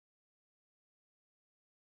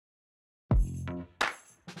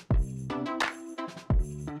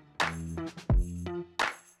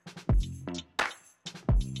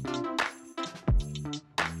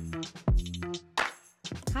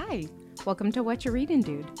Hi, welcome to What You're Reading,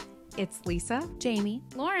 Dude. It's Lisa, Jamie,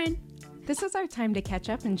 Lauren. This is our time to catch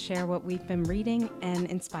up and share what we've been reading and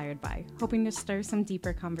inspired by, hoping to stir some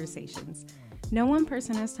deeper conversations. No one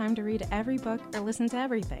person has time to read every book or listen to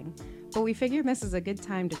everything, but we figure this is a good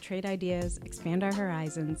time to trade ideas, expand our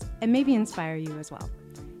horizons, and maybe inspire you as well.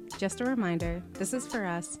 Just a reminder, this is for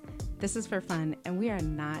us, this is for fun, and we are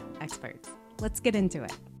not experts. Let's get into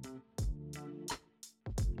it.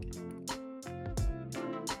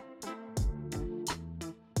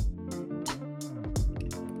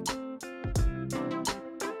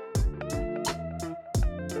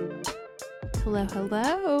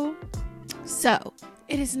 Hello. So,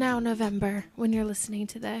 it is now November when you're listening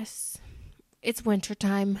to this. It's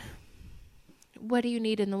wintertime. What do you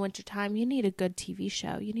need in the wintertime? You need a good TV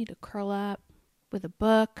show. You need to curl up with a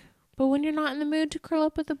book. But when you're not in the mood to curl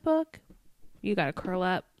up with a book, you got to curl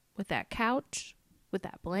up with that couch, with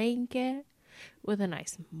that blanket, with a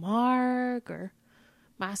nice marg or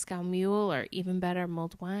Moscow Mule, or even better,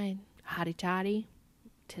 mulled wine. Hotty toddy.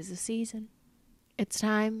 'Tis the season. It's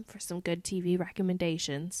time for some good TV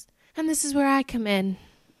recommendations. And this is where I come in,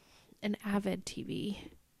 an avid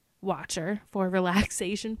TV watcher for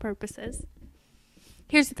relaxation purposes.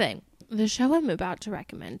 Here's the thing. The show I'm about to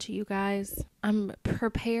recommend to you guys, I'm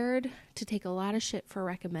prepared to take a lot of shit for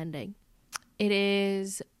recommending. It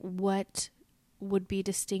is what would be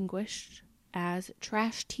distinguished as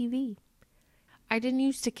trash TV. I didn't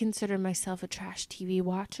used to consider myself a trash TV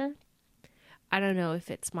watcher. I don't know if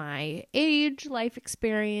it's my age, life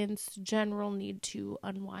experience, general need to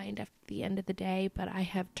unwind after the end of the day, but I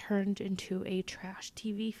have turned into a trash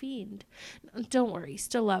TV fiend. Don't worry,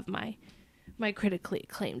 still love my critically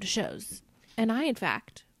acclaimed shows. And I, in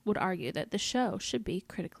fact, would argue that the show should be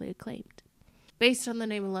critically acclaimed. Based on the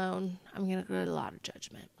name alone, I'm going to go to a lot of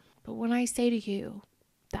judgment. But when I say to you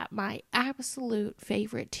that my absolute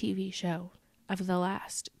favorite TV show of the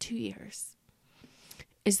last 2 years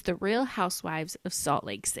is The Real Housewives of Salt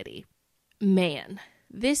Lake City. Man,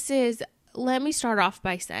 let me start off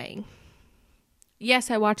by saying,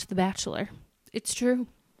 yes, I watched The Bachelor. It's true.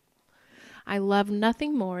 I love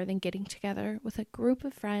nothing more than getting together with a group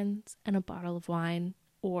of friends and a bottle of wine,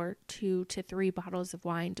 or 2 to 3 bottles of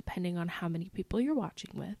wine, depending on how many people you're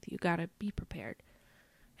watching with. You gotta be prepared.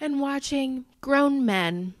 And watching grown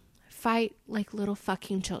men fight like little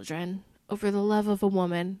fucking children over the love of a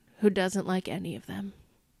woman who doesn't like any of them.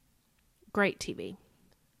 Great TV.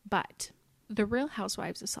 But The Real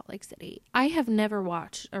Housewives of Salt Lake City, I have never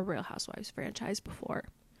watched a Real Housewives franchise before.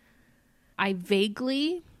 I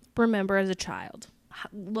vaguely remember as a child,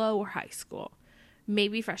 low or high school,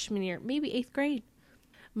 maybe freshman year, maybe 8th grade,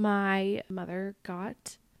 my mother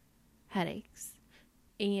got headaches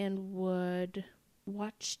and would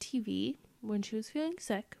watch TV when she was feeling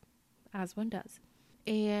sick, as one does,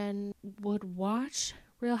 and would watch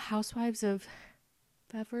Real Housewives of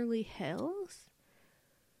Beverly Hills,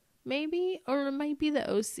 maybe, or it might be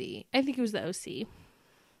the OC. I think it was the OC,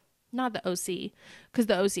 not the OC, because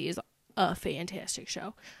the OC is a fantastic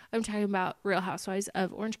show. I'm talking about Real Housewives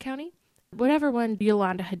of Orange County, whatever one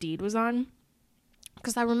Yolanda Hadid was on,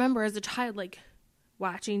 because I remember as a child, like,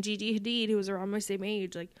 watching Gigi Hadid, who was around my same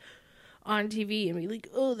age, like, on TV, and be like,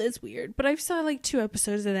 oh, that's weird. But I saw like 2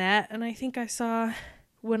 episodes of that, and I think I saw,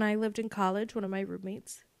 when I lived in college, one of my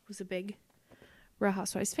roommates was a big Real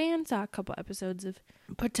Housewives fan, saw a couple episodes of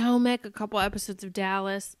Potomac, a couple episodes of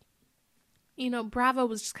Dallas. You know, Bravo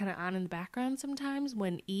was just kind of on in the background sometimes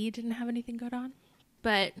when E didn't have anything going on.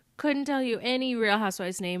 But couldn't tell you any Real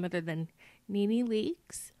Housewives name other than Nene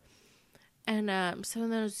Leakes. And some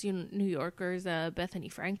of those New Yorkers, Bethany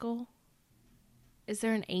Frankel. Is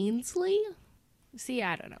there an Ainsley? See,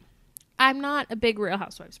 I don't know. I'm not a big Real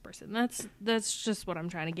Housewives person. That's just what I'm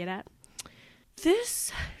trying to get at.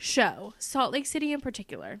 This show, Salt Lake City in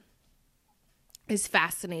particular, is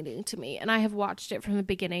fascinating to me. And I have watched it from the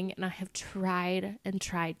beginning, and I have tried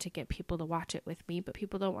to get people to watch it with me, but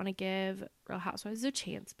people don't want to give Real Housewives a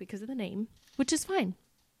chance because of the name, which is fine.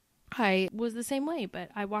 I was the same way, but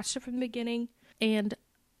I watched it from the beginning, and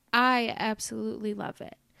I absolutely love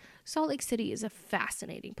it. Salt Lake City is a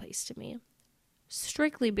fascinating place to me,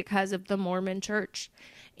 strictly because of the Mormon Church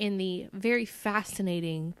and the very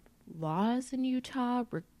fascinating laws in Utah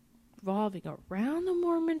revolving around the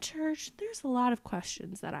Mormon Church. There's a lot of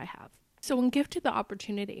questions that I have. So when gifted the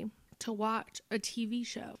opportunity to watch a TV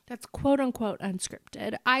show that's quote-unquote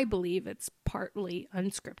unscripted, I believe it's partly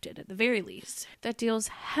unscripted at the very least, that deals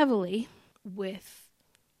heavily with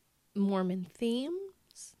Mormon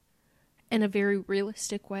themes in a very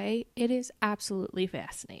realistic way, it is absolutely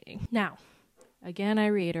fascinating. Now, again, I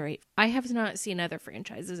reiterate, I have not seen other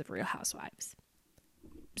franchises of Real Housewives.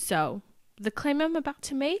 So the claim I'm about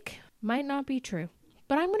to make might not be true,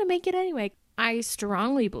 but I'm going to make it anyway. I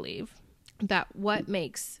strongly believe that what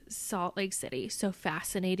makes Salt Lake City so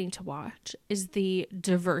fascinating to watch is the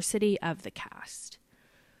diversity of the cast.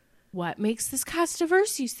 What makes this cast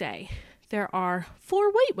diverse, you say? There are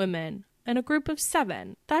 4 white women and a group of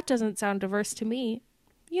 7. That doesn't sound diverse to me.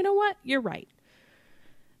 You know what? You're right.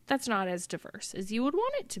 That's not as diverse as you would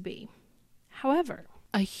want it to be. However,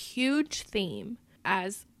 a huge theme,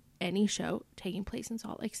 as any show taking place in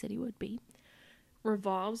Salt Lake City would be,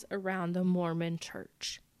 revolves around the Mormon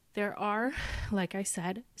Church. There are, like I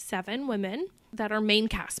said, 7 women that are main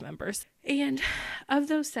cast members. And of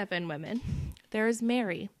those 7 women, there is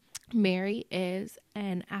Mary. Mary is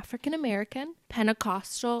an African-American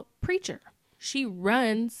Pentecostal preacher. She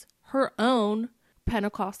runs her own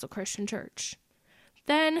Pentecostal Christian church.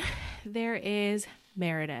 Then there is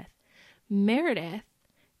Meredith. Meredith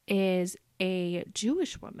is a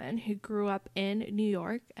Jewish woman who grew up in New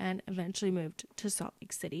York and eventually moved to Salt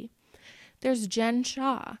Lake City. There's Jen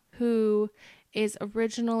Shaw, who is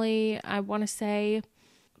originally, I want to say,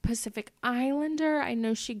 Pacific Islander. I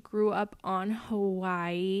know she grew up on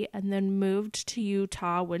Hawaii and then moved to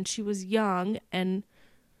Utah when she was young and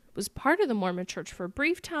was part of the Mormon Church for a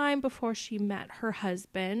brief time before she met her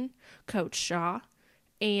husband, Coach Shaw,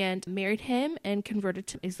 and married him and converted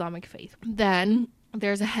to Islamic faith. Then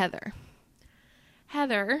there's a Heather.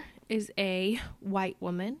 Heather is a white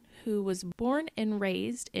woman who was born and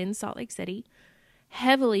raised in Salt Lake City,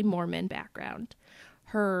 heavily Mormon background.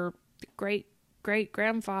 Her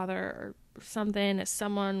great-great-grandfather or something is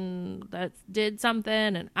someone that did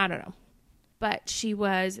something, and I don't know. But she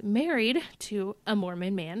was married to a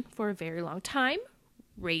Mormon man for a very long time,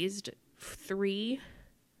 raised 3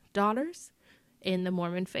 daughters in the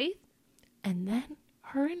Mormon faith, and then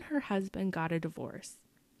her and her husband got a divorce.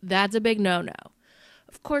 That's a big no-no.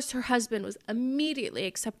 Of course, her husband was immediately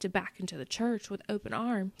accepted back into the church with open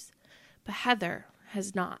arms, but Heather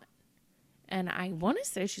has not. And I want to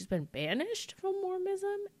say she's been banished from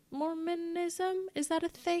Mormonism. Is that a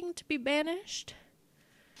thing, to be banished?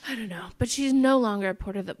 I don't know, but she's no longer a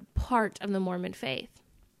part of the Mormon faith.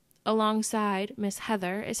 Alongside Miss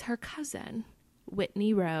Heather is her cousin,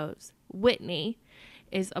 Whitney Rose. Whitney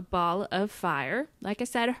is a ball of fire. Like I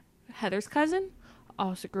said, Heather's cousin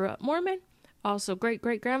also grew up Mormon. Also,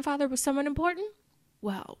 great-great-grandfather was someone important.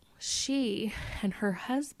 Well, she and her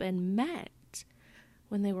husband met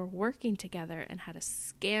when they were working together and had a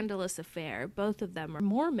scandalous affair. Both of them are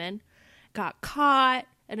Mormon, got caught,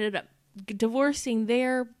 ended up divorcing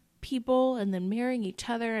their people and then marrying each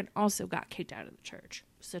other, and also got kicked out of the church.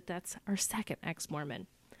 So that's our second ex-Mormon.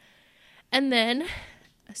 And then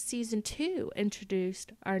season 2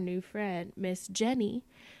 introduced our new friend, Miss Jenny.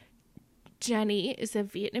 Jenny is a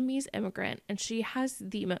Vietnamese immigrant, and she has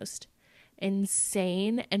the most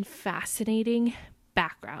insane and fascinating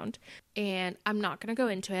background. And I'm not going to go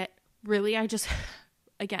into it. Really,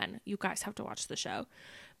 again, you guys have to watch the show.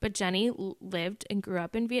 But Jenny lived and grew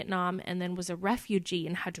up in Vietnam and then was a refugee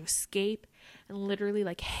and had to escape and literally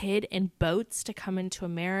hid in boats to come into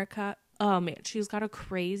America. Oh man, she's got a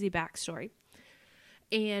crazy backstory.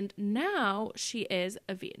 And now she is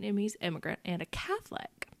a Vietnamese immigrant and a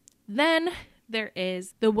Catholic. Then there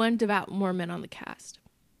is the one devout Mormon on the cast,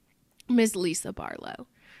 Ms. Lisa Barlow.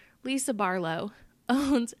 Lisa Barlow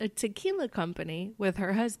owns a tequila company with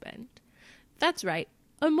her husband. That's right,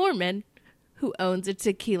 a Mormon who owns a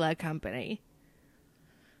tequila company.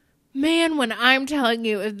 Man, when I'm telling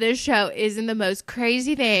you, if this show isn't the most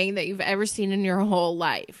crazy thing that you've ever seen in your whole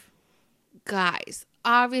life. Guys,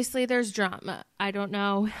 obviously there's drama. I don't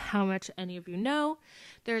know how much any of you know.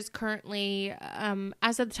 There's currently,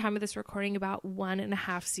 as of the time of this recording, about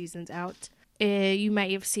 1.5 seasons out. You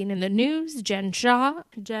may have seen in the news, Jen Shaw.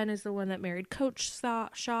 Jen is the one that married Coach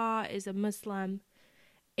Shaw, is a Muslim,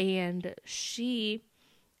 and she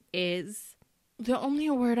is, the only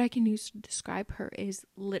word I can use to describe her is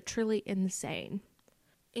literally insane.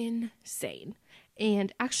 Insane.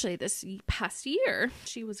 And actually this past year,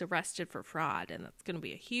 she was arrested for fraud, and that's going to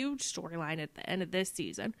be a huge storyline at the end of this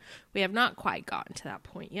season. We have not quite gotten to that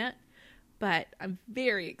point yet, but I'm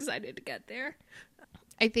very excited to get there.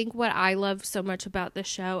 I think what I love so much about the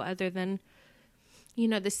show, other than,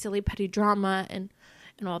 the silly petty drama and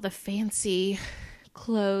all the fancy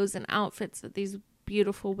clothes and outfits that these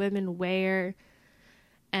beautiful women wear,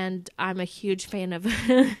 and I'm a huge fan of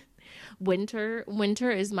winter.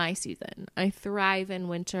 Winter is my season. I thrive in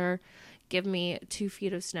winter. Give me 2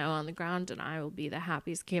 feet of snow on the ground and I will be the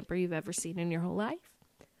happiest camper you've ever seen in your whole life.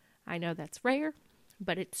 I know that's rare,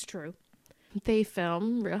 but it's true. they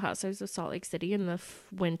film Real Housewives of Salt Lake City in the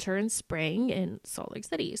winter and spring in Salt Lake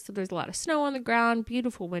City. So there's a lot of snow on the ground,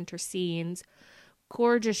 beautiful winter scenes,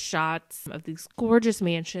 gorgeous shots of these gorgeous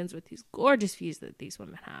mansions with these gorgeous views that these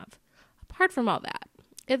women have. Apart from all that,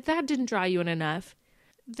 if that didn't draw you in enough,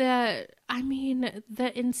 the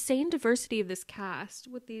insane diversity of this cast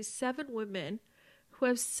with these 7 women who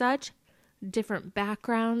have such different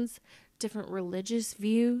backgrounds, different religious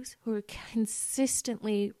views, who are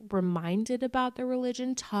consistently reminded about their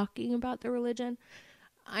religion, talking about their religion.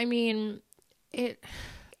 I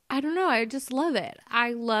don't know. I just love it.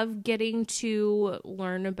 I love getting to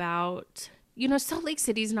learn about, Salt Lake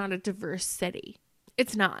City is not a diverse city.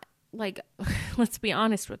 It's not. Like, let's be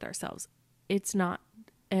honest with ourselves. It's not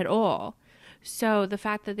at all. So the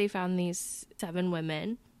fact that they found these 7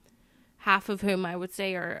 women, half of whom I would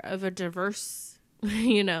say are of a diverse,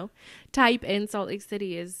 type in Salt Lake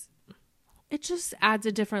City, it just adds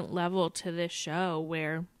a different level to this show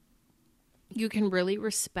where you can really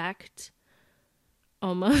respect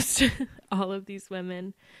almost all of these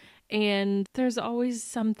women. And there's always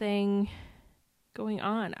something going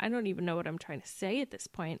on. I don't even know what I'm trying to say at this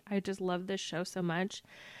point. I just love this show so much.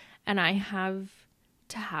 And I have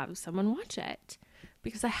to have someone watch it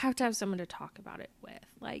because I have to have someone to talk about it with.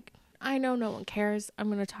 Like, I know no one cares. I'm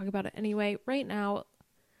going to talk about it anyway. Right now,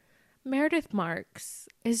 Meredith Marks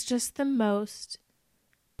is just the most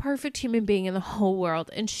perfect human being in the whole world.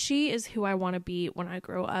 And she is who I want to be when I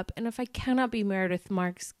grow up. And if I cannot be Meredith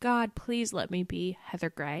Marks, God, please let me be Heather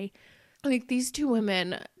Gray. Like, these 2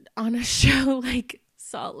 women on a show like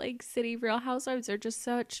Salt Lake City Real Housewives are just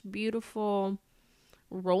such beautiful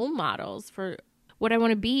role models for what I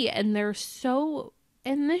want to be. And they're so,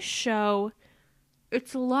 in this show,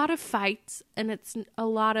 it's a lot of fights, and it's a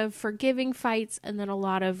lot of forgiving fights, and then a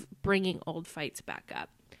lot of bringing old fights back up.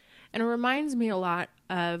 And it reminds me a lot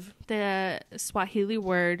of the Swahili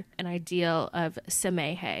word and ideal of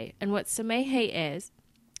samehe. And what samehe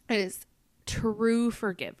is true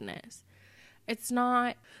forgiveness. It's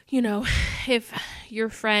not, if your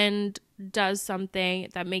friend does something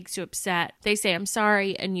that makes you upset, they say, I'm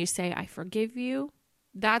sorry, and you say, I forgive you.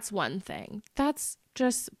 That's one thing. That's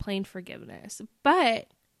just plain forgiveness. But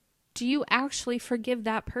do you actually forgive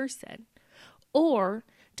that person? Or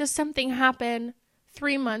does something happen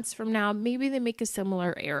 3 months from now? Maybe they make a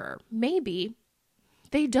similar error. Maybe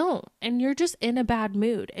they don't. And you're just in a bad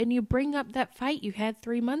mood. And you bring up that fight you had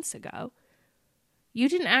 3 months ago. You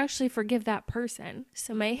didn't actually forgive that person.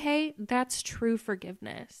 Samehe, that's true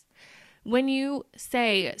forgiveness. When you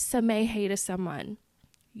say samehe to someone,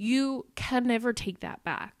 you can never take that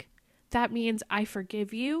back. That means I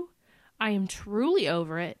forgive you. I am truly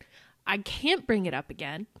over it. I can't bring it up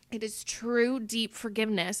again. It is true, deep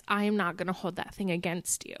forgiveness. I am not going to hold that thing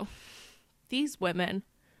against you. These women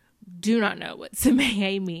do not know what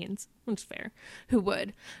samehe means. Which is fair. Who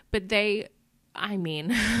would? But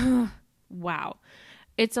wow.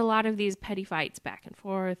 It's a lot of these petty fights back and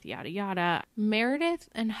forth, yada, yada. Meredith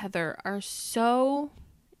and Heather are so,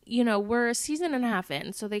 we're a season and a half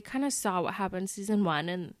in, so they kind of saw what happened season 1,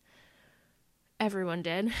 and everyone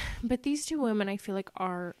did. But these 2 women, I feel like,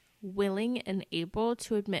 are willing and able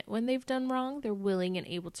to admit when they've done wrong. They're willing and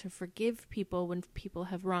able to forgive people when people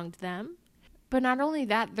have wronged them. But not only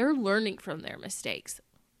that, they're learning from their mistakes.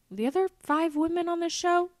 The other 5 women on the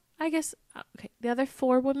show, the other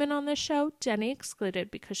 4 women on this show, Jenny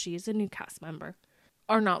excluded because she is a new cast member,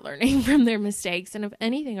 are not learning from their mistakes, and if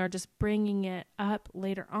anything, are just bringing it up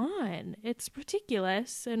later on. It's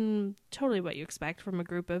ridiculous and totally what you expect from a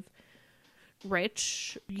group of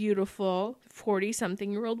rich, beautiful,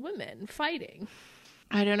 40-something-year-old women fighting.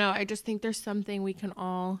 I don't know. I just think there's something we can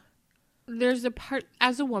all... There's a part...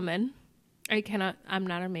 As a woman, I'm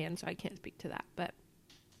not a man, so I can't speak to that, but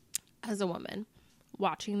as a woman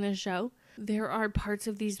watching this show, there are parts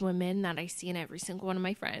of these women that I see in every single one of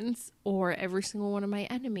my friends or every single one of my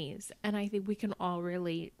enemies. And I think we can all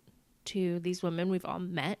relate to these women. We've all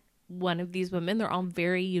met one of these women. They're all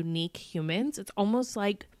very unique humans. It's almost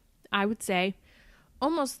like, I would say,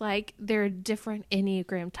 almost like they're a different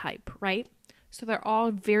Enneagram type, right? So they're all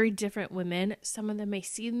very different women. Some of them may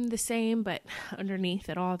seem the same, but underneath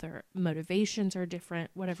it all, their motivations are different,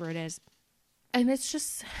 whatever it is. And it's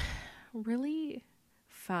just really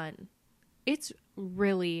fun. It's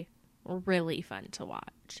really, really fun to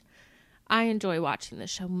watch. I enjoy watching this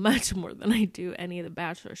show much more than I do any of the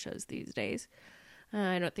Bachelor shows these days.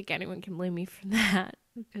 I don't think anyone can blame me for that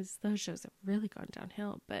because those shows have really gone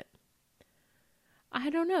downhill. But I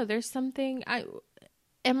don't know. There's something...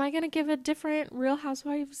 Am I going to give a different Real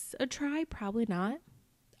Housewives a try? Probably not.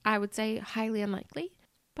 I would say highly unlikely.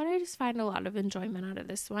 But I just find a lot of enjoyment out of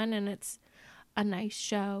this one. And it's a nice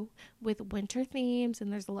show with winter themes,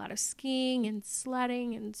 and there's a lot of skiing and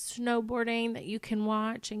sledding and snowboarding that you can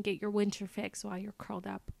watch and get your winter fix while you're curled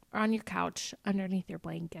up on your couch underneath your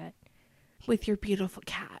blanket with your beautiful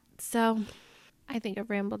cat. So I think I've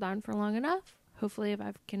rambled on for long enough. Hopefully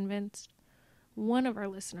I've convinced one of our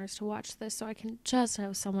listeners to watch this so I can just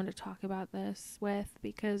have someone to talk about this with,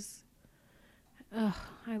 because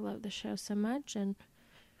I love the show so much. And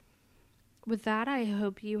with that, I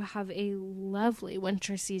hope you have a lovely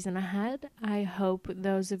winter season ahead. I hope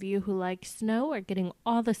those of you who like snow are getting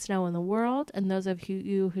all the snow in the world, and those of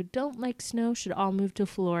you who don't like snow should all move to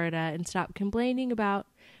Florida and stop complaining about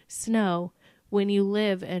snow when you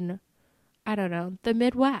live in, I don't know, the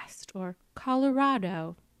Midwest or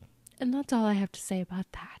Colorado. And that's all I have to say about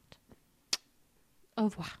that. Au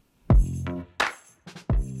revoir.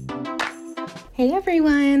 Hey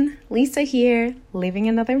everyone, Lisa here, leaving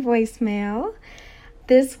another voicemail.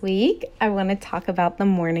 This week, I want to talk about The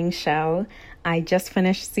Morning Show. I just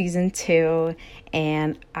finished season 2,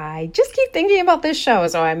 and I just keep thinking about this show,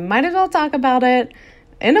 so I might as well talk about it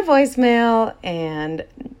in a voicemail, and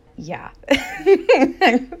yeah,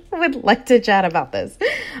 I would like to chat about this.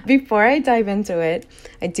 Before I dive into it,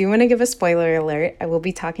 I do want to give a spoiler alert. I will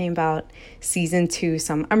be talking about season 2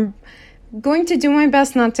 some. I'm going to do my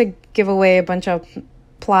best not to give away a bunch of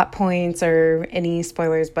plot points or any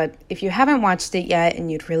spoilers, but if you haven't watched it yet and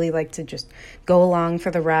you'd really like to just go along for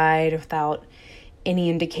the ride without any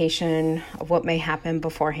indication of what may happen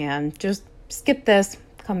beforehand, just skip this,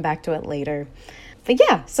 come back to it later. But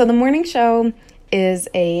yeah, so The Morning Show is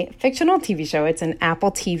a fictional TV show. It's an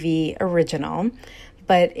Apple TV original,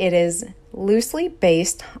 but it is loosely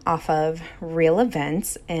based off of real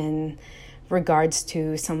events in regards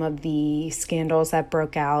to some of the scandals that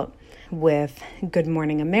broke out with Good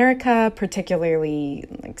Morning America, particularly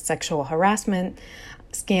like sexual harassment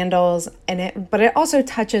scandals, but it also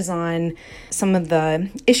touches on some of the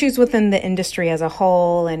issues within the industry as a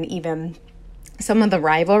whole, and even some of the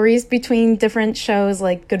rivalries between different shows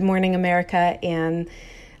like Good Morning America and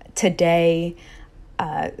Today.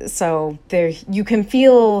 So there, you can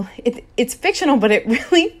feel it's fictional, but it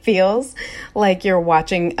really feels like you're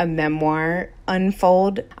watching a memoir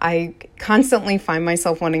unfold. I constantly find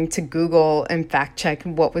myself wanting to Google and fact check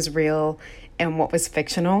what was real and what was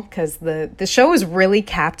fictional, because the show is really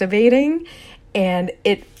captivating, and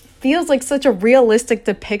it feels like such a realistic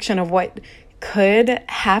depiction of what could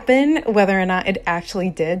happen, whether or not it actually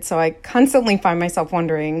did. So I constantly find myself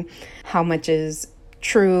wondering how much is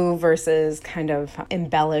true versus kind of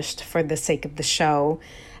embellished for the sake of the show.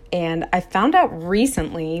 And I found out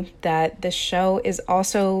recently that the show is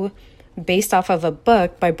also based off of a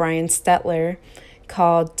book by Brian Stetler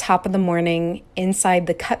called Top of the Morning: Inside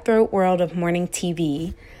the Cutthroat World of Morning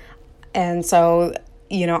TV. And so,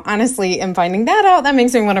 honestly, in finding that out, that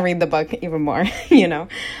makes me want to read the book even more,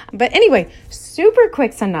 But anyway, super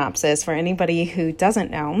quick synopsis for anybody who doesn't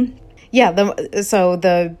know. Yeah,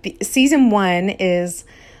 the season 1 is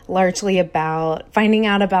largely about finding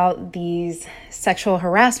out about these sexual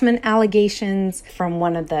harassment allegations from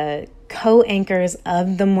one of the co-anchors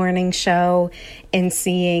of the morning show, and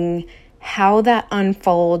seeing how that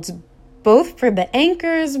unfolds both for the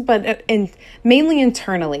anchors, but mainly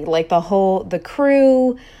internally, like the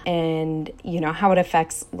crew, and how it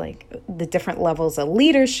affects like the different levels of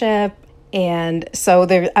leadership. And so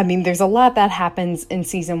there's a lot that happens in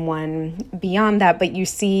season 1 beyond that, but you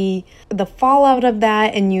see the fallout of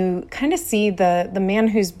that, and you kind of see the man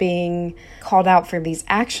who's being called out for these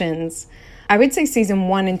actions. I would say season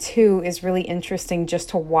 1 and 2 is really interesting just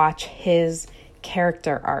to watch his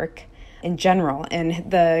character arc in general. And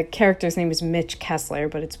the character's name is Mitch Kessler,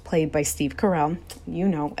 but it's played by Steve Carell,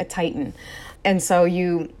 a Titan. And so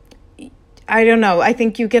I don't know, I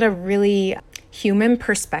think you get a really human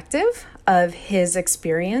perspective of his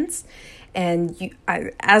experience. And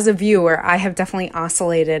as a viewer, I have definitely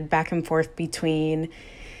oscillated back and forth between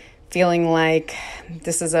feeling like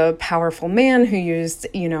this is a powerful man who used,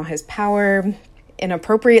 his power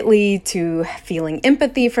inappropriately, to feeling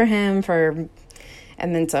empathy for him,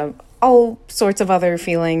 and then to all sorts of other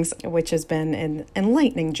feelings, which has been an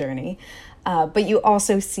enlightening journey. But you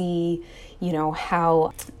also see,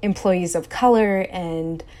 how employees of color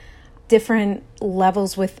and different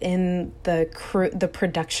levels within the crew, the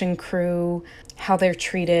production crew, how they're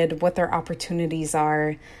treated, what their opportunities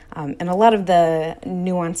are, and a lot of the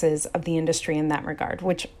nuances of the industry in that regard,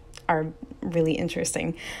 which are really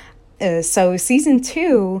interesting. So season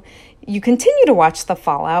 2, you continue to watch the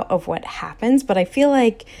fallout of what happens, but I feel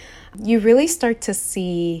like you really start to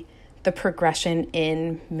see the progression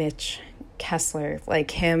in Mitch Kessler,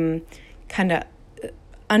 like him kind of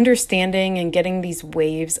understanding and getting these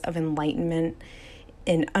waves of enlightenment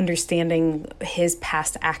and understanding his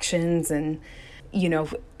past actions and,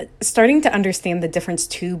 starting to understand the difference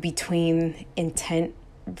too between intent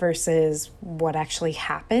versus what actually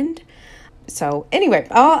happened. So anyway,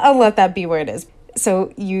 I'll let that be where it is.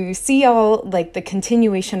 So you see all like the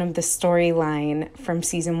continuation of the storyline from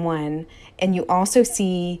season 1, and you also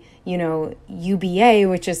see, UBA,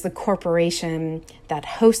 which is the corporation that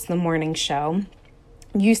hosts the morning show.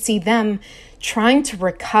 You see them trying to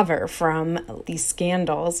recover from these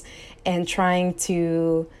scandals and trying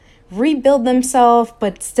to rebuild themselves,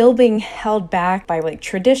 but still being held back by like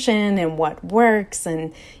tradition and what works.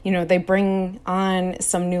 And, they bring on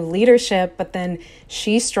some new leadership, but then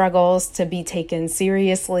she struggles to be taken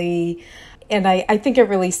seriously. And I think it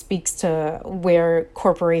really speaks to where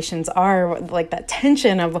corporations are, like that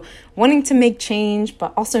tension of wanting to make change,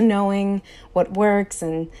 but also knowing what works.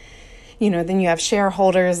 And, then you have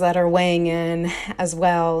shareholders that are weighing in as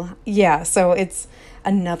well. Yeah, so it's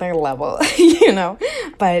another level,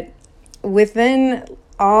 But within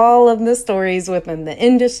all of the stories within the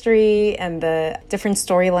industry and the different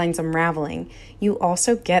storylines unraveling, you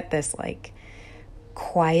also get this like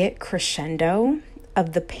quiet crescendo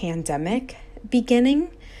of the pandemic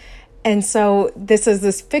beginning. And so this is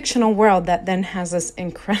this fictional world that then has this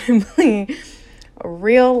incredibly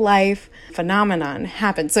real life phenomenon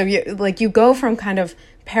happen. So you go from kind of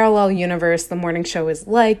parallel universe, the morning show is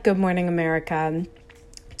like Good Morning America,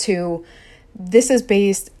 to this is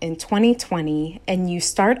based in 2020, and you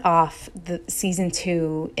start off the season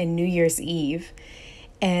 2 in New Year's Eve,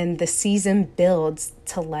 and the season builds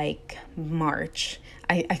to like March.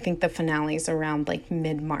 I think the finale is around like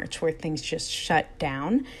mid-March where things just shut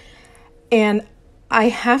down. And I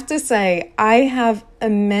have to say, I have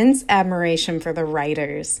immense admiration for the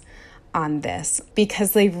writers on this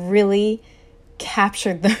because they really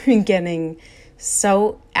captured the beginning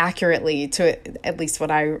so accurately to at least what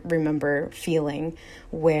I remember feeling,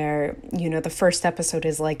 where, the first episode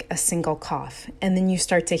is like a single cough, and then you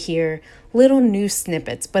start to hear little news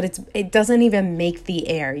snippets, but it doesn't even make the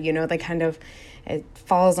air, they kind of, it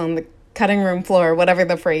falls on the cutting room floor, whatever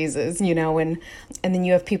the phrase is, and then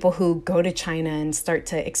you have people who go to China and start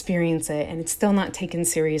to experience it, and it's still not taken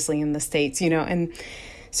seriously in the States, and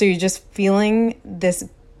so you're just feeling this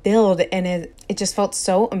build, and it just felt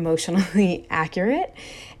so emotionally accurate.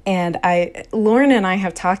 And Lauren and I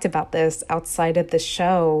have talked about this outside of the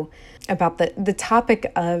show, about the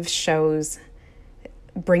topic of shows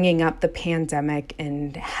bringing up the pandemic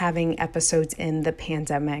and having episodes in the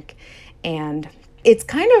pandemic. And it's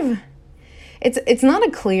kind of, it's not a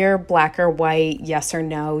clear black or white, yes or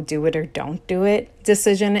no, do it or don't do it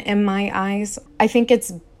decision in my eyes. I think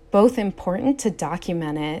it's both important to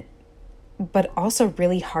document it, but also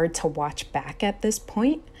really hard to watch back at this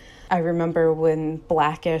point. I remember when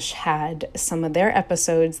Blackish had some of their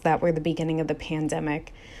episodes that were the beginning of the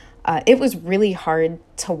pandemic. It was really hard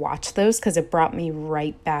to watch those because it brought me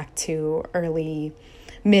right back to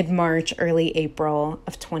mid-March, early April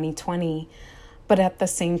of 2020. But at the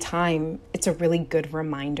same time, it's a really good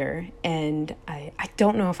reminder. And I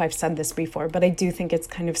don't know if I've said this before, but I do think it's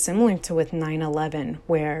kind of similar to with 9/11,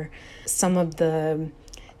 where some of the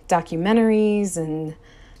documentaries and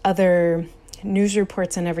other news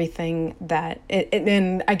reports and everything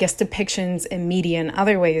and I guess depictions in media and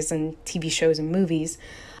other ways and TV shows and movies,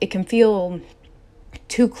 it can feel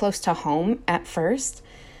too close to home at first.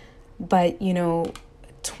 But,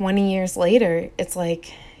 20 years later, it's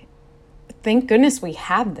like, thank goodness we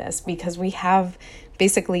have this, because we have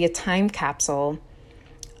basically a time capsule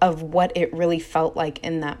of what it really felt like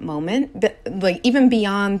in that moment. But like even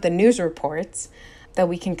beyond the news reports, that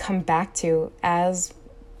we can come back to as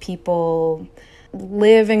people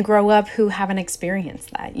live and grow up who haven't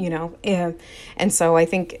experienced that, And so I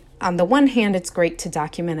think on the one hand, it's great to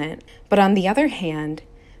document it. But on the other hand,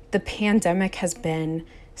 the pandemic has been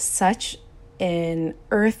such an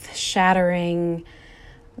earth-shattering,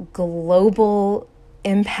 global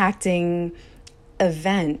impacting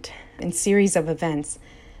event and series of events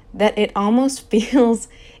that it almost feels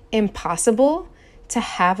impossible to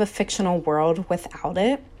have a fictional world without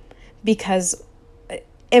it, because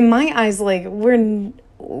in my eyes, like we're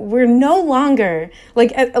no longer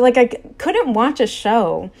like I couldn't watch a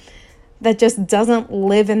show that just doesn't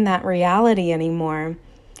live in that reality anymore,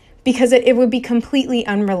 because it would be completely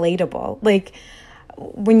unrelatable. Like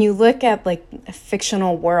when you look at like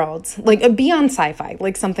fictional worlds, like beyond sci-fi,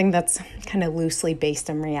 like something that's kind of loosely based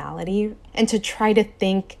in reality, and to try to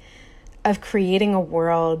think of creating a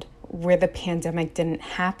world where the pandemic didn't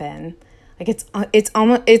happen, like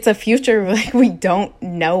it's a future like we don't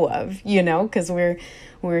know of, because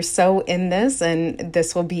we're so in this and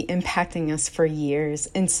this will be impacting us for years.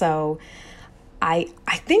 And so I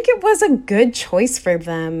think it was a good choice for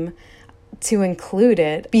them to include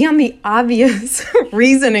it beyond the obvious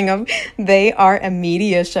reasoning of they are a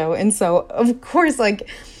media show. And so, of course, like,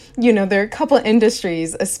 you know, there are a couple of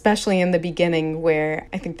industries, especially in the beginning, where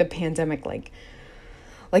I think the pandemic, like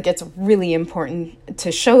it's really important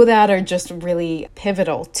to show that, or just really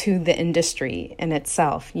pivotal to the industry in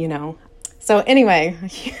itself, you know. So anyway,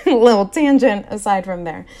 a little tangent aside from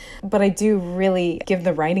there. But I do really give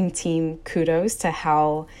the writing team kudos to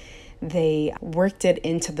how they worked it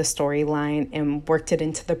into the storyline and worked it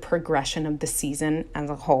into the progression of the season as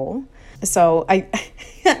a whole. So I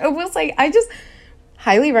will say, I just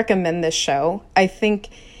highly recommend this show. I think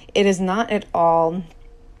it is not at all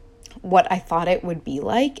what I thought it would be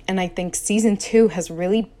like. And I think season 2 has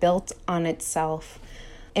really built on itself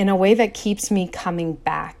in a way that keeps me coming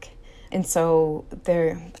back. And so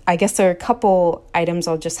I guess there are a couple items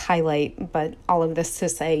I'll just highlight, but all of this to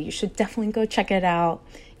say you should definitely go check it out.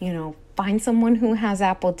 You know, find someone who has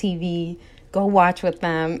Apple TV, go watch with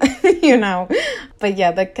them, you know. But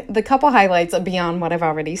yeah, the couple highlights beyond what I've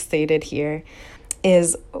already stated here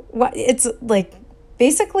is what it's like,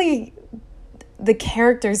 basically the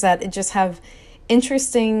characters that just have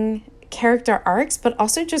interesting character arcs, but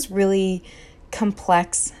also just really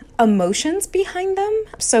complex emotions behind them.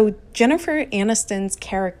 So Jennifer Aniston's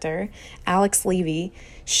character, Alex Levy,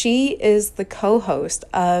 she is the co-host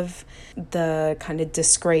of the kind of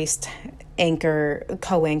disgraced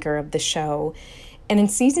co-anchor of the show. And in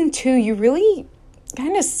season 2, you really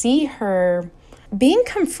kind of see her being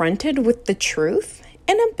confronted with the truth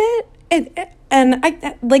in a bit. And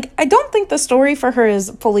I don't think the story for her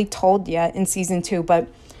is fully told yet in season 2, but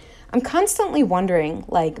I'm constantly wondering,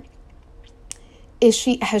 like, has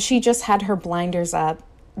she just had her blinders up?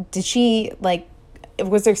 Did she, like,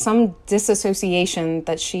 was there some disassociation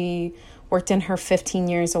that she worked in her 15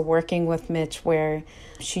 years of working with Mitch where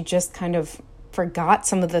she just kind of forgot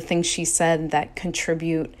some of the things she said that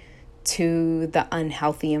contribute to the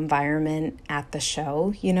unhealthy environment at the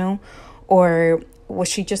show, you know? Or was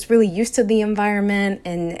she just really used to the environment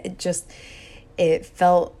and it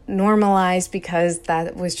felt normalized because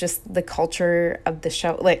that was just the culture of the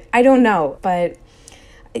show? Like, I don't know, but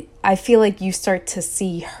I feel like you start to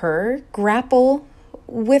see her grapple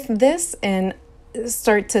with this and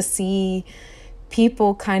start to see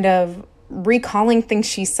people kind of recalling things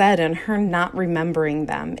she said and her not remembering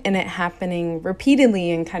them, and it happening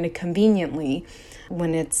repeatedly and kind of conveniently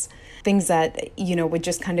when it's things that, you know, would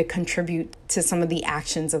just kind of contribute to some of the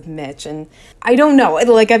actions of Mitch. And I don't know,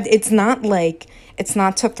 it's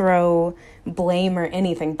not to throw blame or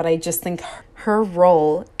anything, but I just think her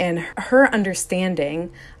role and her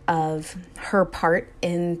understanding of her part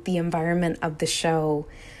in the environment of the show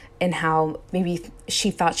and how maybe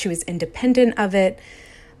she thought she was independent of it,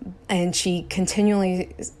 and she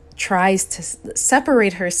continually tries to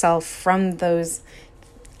separate herself from those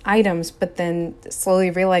items, but then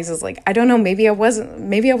slowly realizes, like, I don't know, maybe I was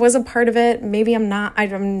a part of it, maybe I'm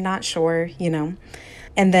not sure, you know.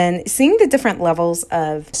 And then seeing the different levels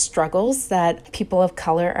of struggles that people of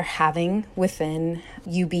color are having within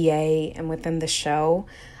UBA and within the show,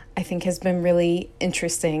 I think has been really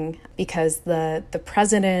interesting, because the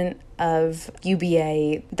president of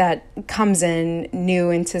UBA that comes in new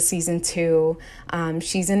into season 2,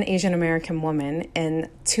 she's an Asian American woman, and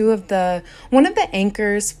one of the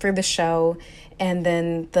anchors for the show and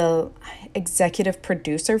then the executive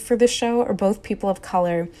producer for the show are both people of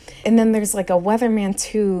color. And then there's like a weatherman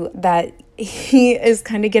too, that he is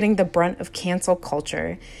kind of getting the brunt of cancel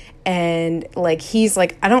culture. And like, he's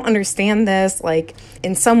like, I don't understand this. Like,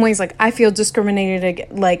 in some ways, like, I feel discriminated.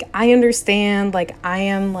 Like, I understand, like, I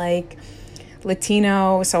am like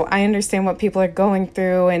Latino, so I understand what people are going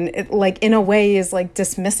through. And it, like, in a way is like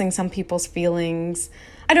dismissing some people's feelings.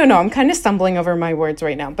 I don't know, I'm kind of stumbling over my words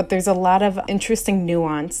right now, but there's a lot of interesting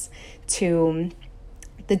nuance to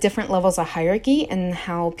the different levels of hierarchy and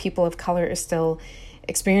how people of color are still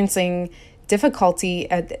experiencing difficulty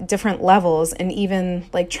at different levels, and even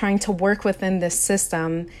like trying to work within this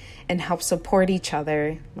system and help support each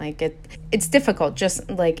other. Like, it's difficult. Just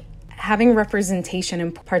like having representation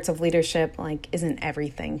in parts of leadership, like, isn't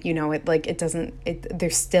everything, you know.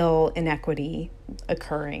 There's still inequity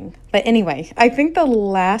occurring. But anyway, I think the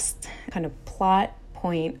last kind of plot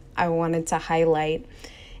point I wanted to highlight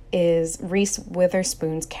is Reese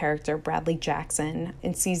Witherspoon's character, Bradley Jackson.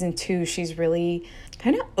 In season 2, she's really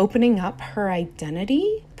kind of opening up her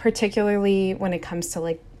identity, particularly when it comes to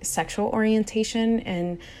like sexual orientation.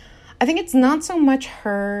 And I think it's not so much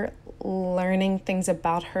her learning things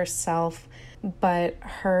about herself, but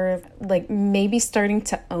her like maybe starting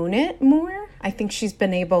to own it more. I think she's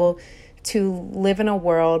been able to live in a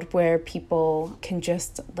world where people can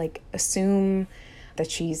just like assume that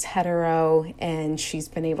she's hetero, and she's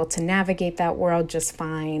been able to navigate that world just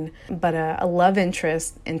fine. But a love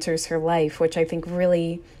interest enters her life, which I think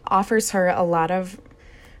really offers her a lot of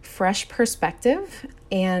fresh perspective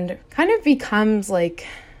and kind of becomes like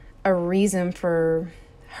a reason for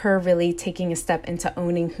her really taking a step into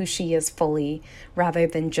owning who she is fully, rather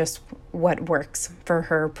than just what works for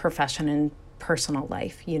her profession and personal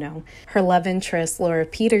life. You know, her love interest, Laura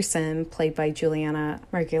Peterson, played by Juliana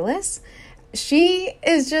Margulies, she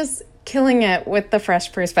is just killing it with the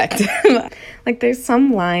fresh perspective. Like there's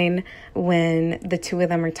some line when the two of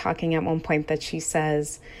them are talking at one point that she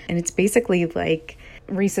says, and it's basically like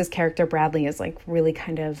Reese's character Bradley is like really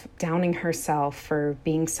kind of downing herself for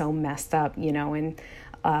being so messed up, you know, and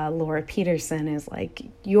Laura Peterson is like,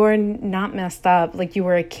 you're not messed up. Like you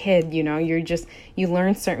were a kid, you know, you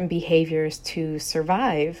learn certain behaviors to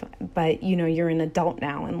survive, but you know, you're an adult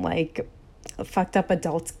now, and like fucked up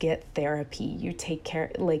adults get therapy. You take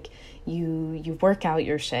care, like you work out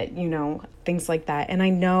your shit, you know, things like that. And I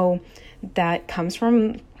know that comes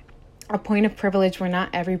from a point of privilege where not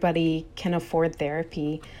everybody can afford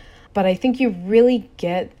therapy. But I think you really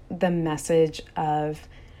get the message of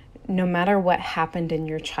no matter what happened in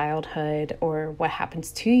your childhood or what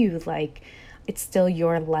happens to you, like it's still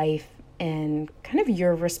your life and kind of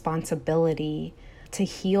your responsibility to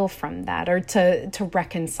heal from that, or to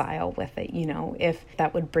reconcile with it, you know, if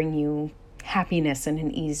that would bring you happiness and an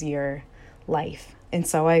easier life. And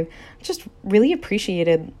so I just really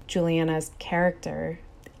appreciated Juliana's character.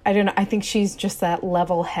 I don't know, I think she's just that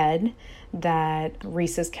level head that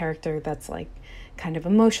Reese's character that's like kind of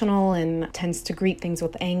emotional and tends to greet things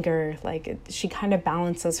with anger. Like she kind of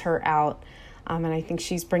balances her out. And I think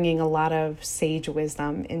she's bringing a lot of sage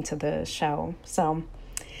wisdom into the show. So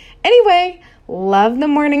anyway, love the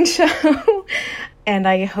morning show. And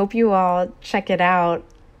I hope you all check it out.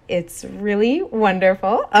 It's really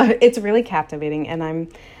wonderful. It's really captivating. And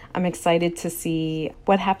I'm excited to see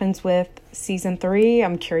what happens with season 3.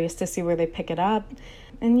 I'm curious to see where they pick it up.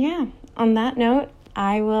 And yeah, on that note,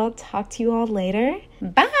 I will talk to you all later.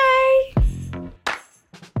 Bye!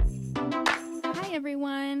 Hi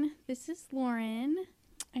everyone, this is Lauren.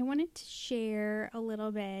 I wanted to share a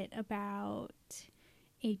little bit about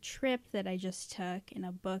a trip that I just took and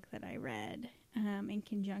a book that I read in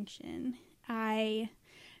conjunction. I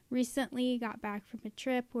recently got back from a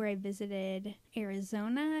trip where I visited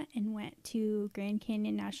Arizona and went to Grand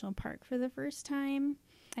Canyon National Park for the first time.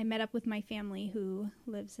 I met up with my family who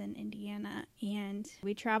lives in Indiana, and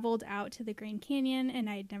we traveled out to the Grand Canyon, and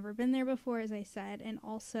I had never been there before, as I said, and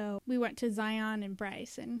also we went to Zion and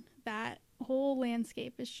Bryce, and that whole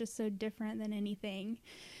landscape is just so different than anything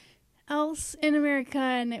else in America,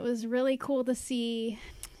 and it was really cool to see.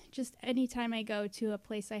 Just anytime I go to a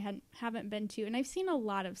place I haven't been to, and I've seen a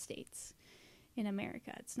lot of states in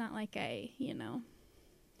America. It's not like I,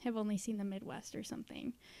 have only seen the Midwest or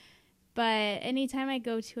something. But anytime I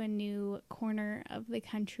go to a new corner of the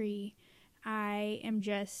country, I am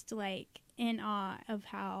just like in awe of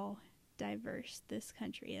how diverse this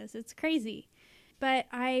country is. It's crazy. But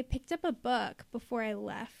I picked up a book before I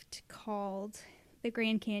left called The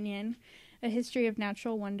Grand Canyon, A History of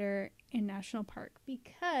Natural Wonder in National Park,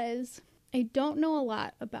 because I don't know a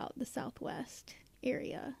lot about the Southwest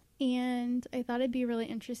area. And I thought it'd be really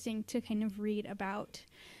interesting to kind of read about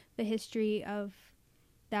the history of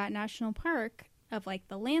that national park, of like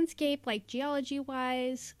the landscape, like geology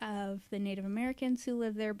wise, of the Native Americans who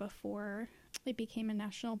lived there before it became a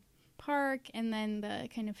national park, and then the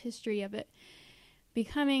kind of history of it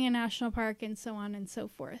becoming a national park and so on and so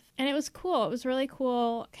forth. And it was cool. It was really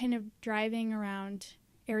cool kind of driving around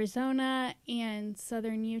Arizona and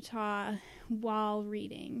southern Utah while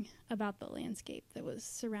reading about the landscape that was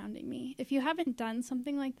surrounding me. If you haven't done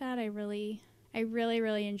something like that, I really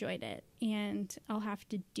enjoyed it, and I'll have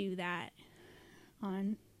to do that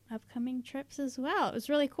on upcoming trips as well. It was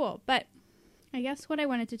really cool. But I guess what I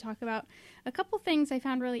wanted to talk about, a couple things I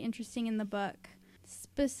found really interesting in the book,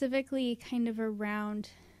 specifically kind of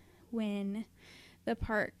around when the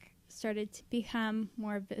park started to become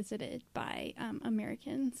more visited by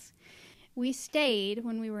Americans. We stayed,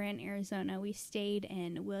 when we were in Arizona, we stayed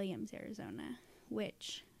in Williams, Arizona,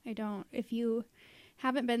 which if you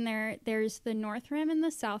haven't been there, there's the North Rim and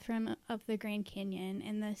the South Rim of the Grand Canyon,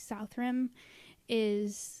 and the South Rim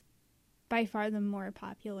is by far the more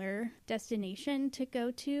popular destination to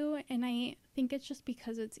go to, and I think it's just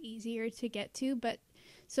because it's easier to get to. But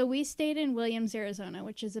so we stayed in Williams, Arizona,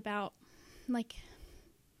 which is about like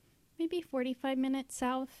maybe 45 minutes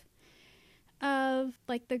south of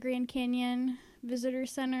like the Grand Canyon Visitor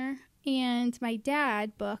Center. And my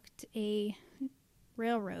dad booked a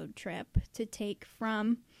railroad trip to take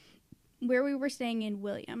from where we were staying in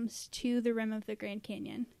Williams to the rim of the Grand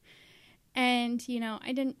Canyon. And, you know,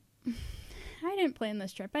 I didn't plan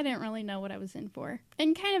this trip. I didn't really know what I was in for.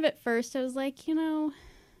 And kind of at first I was like, you know,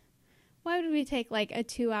 why would we take like a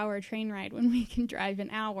 2-hour train ride when we can drive an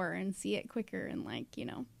hour and see it quicker and like, you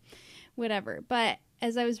know, whatever. But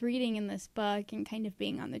as I was reading in this book and kind of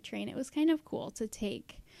being on the train, it was kind of cool to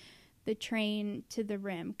take the train to the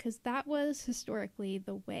rim, because that was historically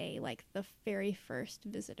the way, like the very first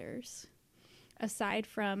visitors, aside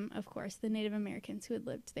from, of course, the Native Americans who had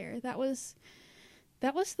lived there, that was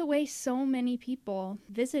the way so many people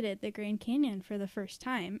visited the Grand Canyon for the first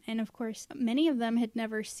time. And of course, many of them had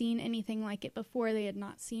never seen anything like it before. They had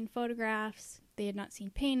not seen photographs, they had not seen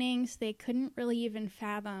paintings, they couldn't really even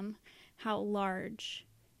fathom how large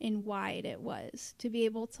and wide it was to be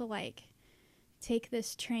able to like take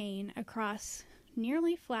this train across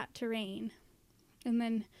nearly flat terrain and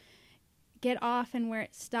then get off, and where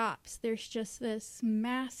it stops there's just this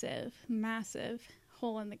massive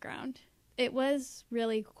hole in the ground. It was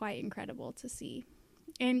really quite incredible to see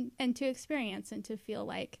and to experience and to feel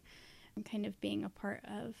like I'm kind of being a part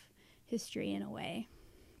of history in a way.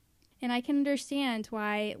 And I can understand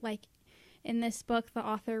why, like, in this book, the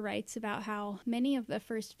author writes about how many of the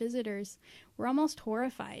first visitors were almost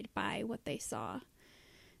horrified by what they saw,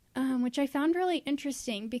 which I found really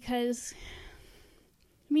interesting because,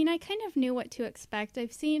 I mean, I kind of knew what to expect.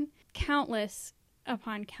 I've seen countless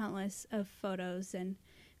upon countless of photos and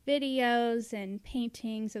videos and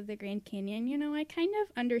paintings of the Grand Canyon. You know, I kind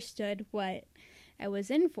of understood what I was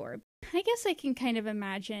in for. I guess I can kind of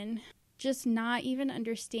imagine just not even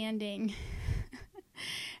understanding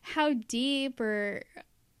how deep or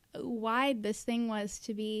wide this thing was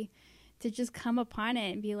to just come upon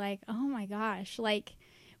it and be like, oh my gosh, like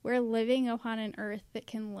we're living upon an earth that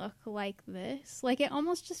can look like this. Like it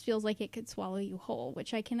almost just feels like it could swallow you whole,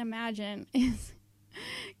 which I can imagine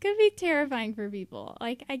could be terrifying for people.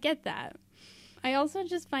 Like, I get that. I also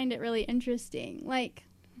just find it really interesting. Like,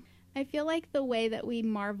 I feel like the way that we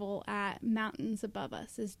marvel at mountains above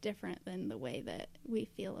us is different than the way that we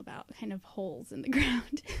feel about kind of holes in the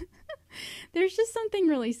ground. There's just something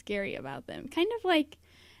really scary about them. Kind of like,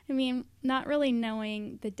 I mean, not really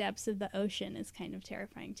knowing the depths of the ocean is kind of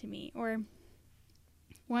terrifying to me. Or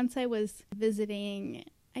once I was visiting,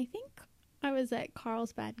 I think I was at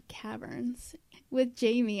Carlsbad Caverns with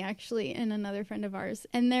Jamie, actually, and another friend of ours.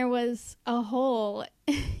 And there was a hole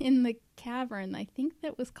in the cavern, I think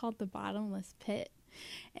that was called the Bottomless Pit.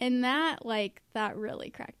 And that really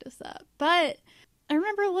cracked us up. But I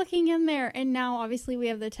remember looking in there, and now obviously we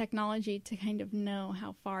have the technology to kind of know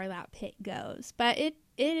how far that pit goes. But it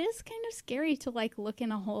is kind of scary to like look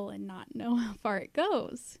in a hole and not know how far it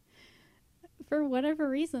goes. For whatever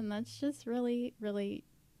reason, that's just really, really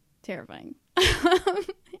terrifying.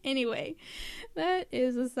 Anyway, that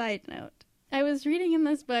is a side note. I was reading in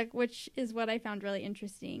this book, which is what I found really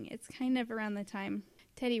interesting. It's kind of around the time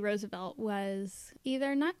Teddy Roosevelt was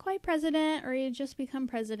either not quite president or he had just become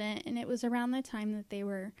president, and it was around the time that they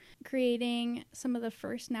were creating some of the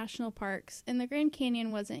first national parks, and the Grand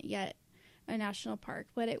Canyon wasn't yet a national park,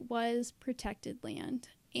 but it was protected land.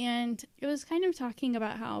 And it was kind of talking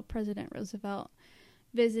about how President Roosevelt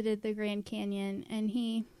visited the Grand Canyon, and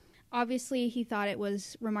he thought it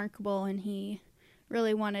was remarkable, and he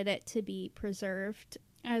really wanted it to be preserved,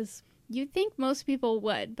 as you'd think most people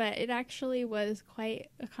would, but it actually was quite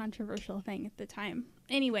a controversial thing at the time.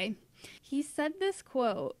 Anyway, he said this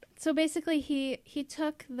quote. So basically he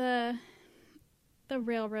took the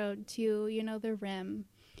railroad to, the rim,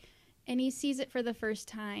 and he sees it for the first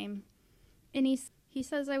time, and he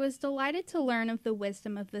says, "I was delighted to learn of the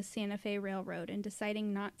wisdom of the Santa Fe Railroad in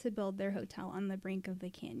deciding not to build their hotel on the brink of the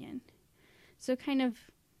canyon." So kind of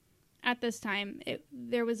at this time,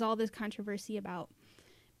 there was all this controversy about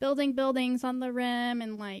building buildings on the rim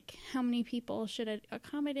and like how many people should it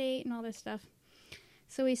accommodate and all this stuff.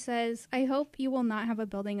 So he says, "I hope you will not have a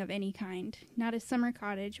building of any kind, not a summer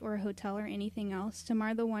cottage or a hotel or anything else, to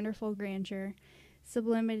mar the wonderful grandeur,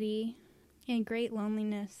 sublimity, and great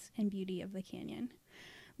loneliness and beauty of the canyon.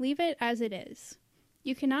 Leave it as it is.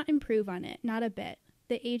 You cannot improve on it, not a bit.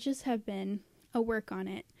 The ages have been a work on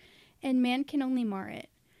it, and man can only mar it.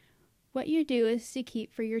 What you do is to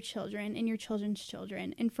keep for your children and your children's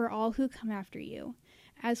children, and for all who come after you,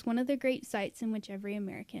 as one of the great sights in which every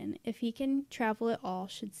American, if he can travel at all,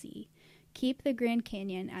 should see. Keep the Grand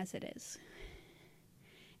Canyon as it is."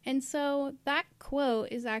 And so that quote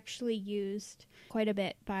is actually used quite a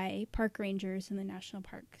bit by park rangers in the national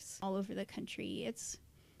parks all over the country. It's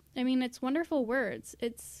wonderful words.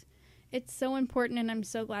 It's so important, and I'm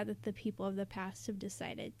so glad that the people of the past have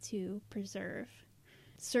decided to preserve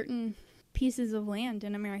certain pieces of land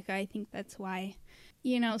in America. I think that's why,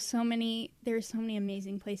 there's so many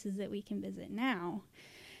amazing places that we can visit now.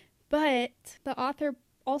 But the author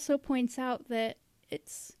also points out that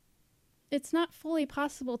it's not fully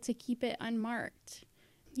possible to keep it unmarked.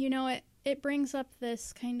 It brings up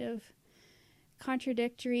this kind of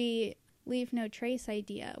contradictory leave no trace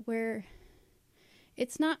idea where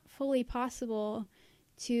it's not fully possible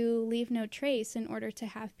to leave no trace in order to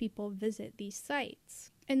have people visit these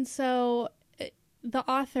sites. And so the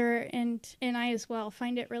author and I as well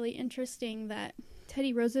find it really interesting that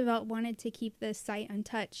Teddy Roosevelt wanted to keep this site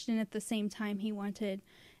untouched, and at the same time he wanted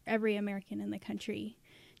every American in the country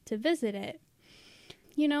to visit it.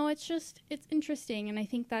 It's interesting, and I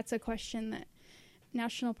think that's a question that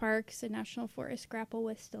national parks and national forests grapple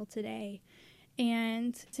with still today.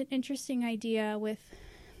 And it's an interesting idea with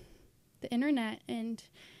the internet and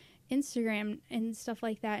Instagram and stuff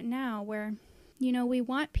like that now, where, we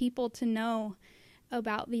want people to know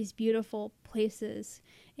about these beautiful places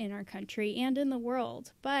in our country and in the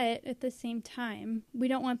world. But at the same time, we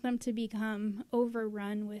don't want them to become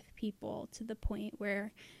overrun with people to the point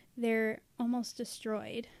where they're almost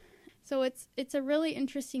destroyed. So it's a really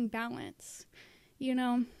interesting balance.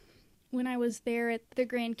 When I was there at the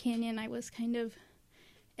Grand Canyon, I was kind of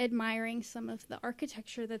admiring some of the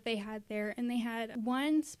architecture that they had there. And they had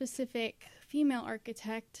one specific female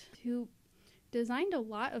architect who designed a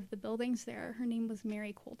lot of the buildings there. Her name was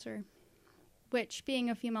Mary Coulter, which, being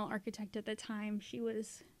a female architect at the time, she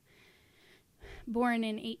was born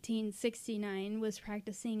in 1869, was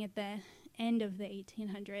practicing at the end of the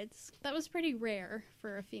 1800s. That was pretty rare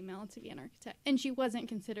for a female to be an architect. And she wasn't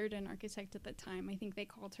considered an architect at the time. I think they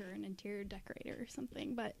called her an interior decorator or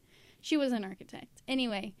something, but she was an architect.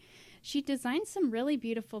 Anyway, she designed some really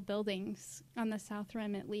beautiful buildings on the South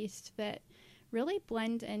Rim, at least, that really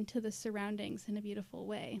blend into the surroundings in a beautiful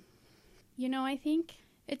way. I think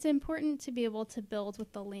it's important to be able to build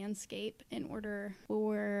with the landscape in order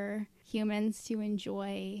for humans to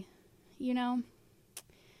enjoy, I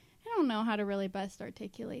don't know how to really best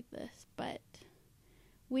articulate this, but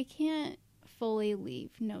we can't fully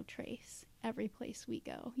leave no trace every place we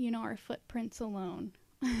go. Our footprints alone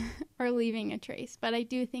are leaving a trace, but I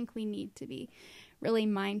do think we need to be really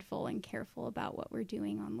mindful and careful about what we're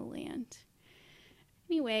doing on the land.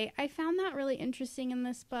 Anyway, I found that really interesting in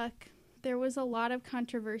this book. There was a lot of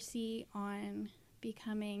controversy on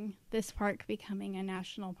this park becoming a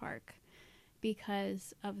national park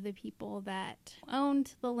because of the people that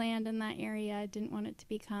owned the land in that area didn't want it to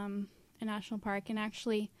become a national park. And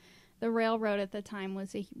actually, the railroad at the time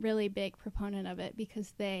was a really big proponent of it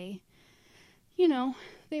because they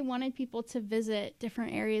wanted people to visit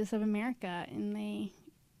different areas of America, and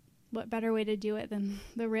what better way to do it than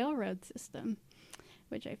the railroad system,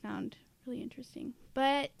 which I found really interesting.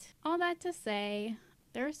 But all that to say,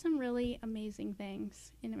 there are some really amazing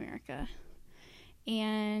things in America.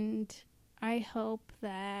 And I hope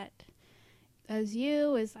that as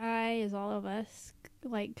you, as I, as all of us,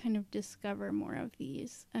 kind of discover more of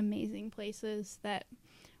these amazing places, that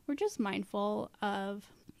we're just mindful of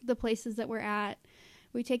the places that we're at.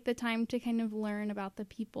 We take the time to kind of learn about the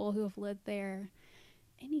people who have lived there.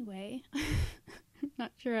 Anyway, I'm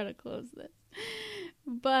not sure how to close this.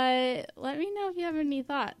 But let me know if you have any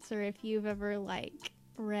thoughts, or if you've ever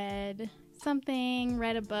read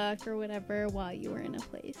a book or whatever while you were in a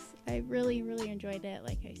place. I really, really enjoyed it,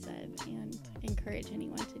 like I said, and encourage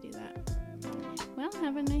anyone to do that. Well,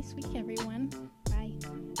 have a nice week, everyone. Bye.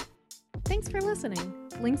 Thanks for listening.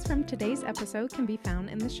 Links from today's episode can be found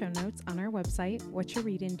in the show notes on our website,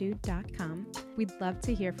 whatchoureadingdude.com. We'd love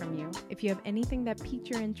to hear from you. If you have anything that piqued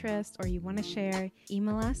your interest or you want to share,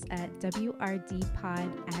 email us at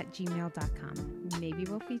wrdpod@gmail.com. Maybe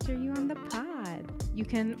we'll feature you on the pod. You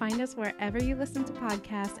can find us wherever you listen to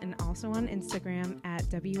podcasts and also on Instagram at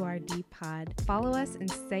WRDpod. Follow us and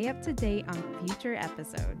stay up to date on future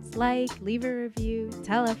episodes. Leave a review,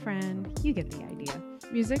 tell a friend. You get the idea.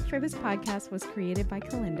 Music for this podcast was created by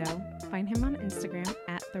Kalindo. Find him on Instagram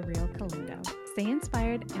at TheRealKalindo. Stay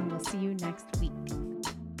inspired, and we'll see you next week.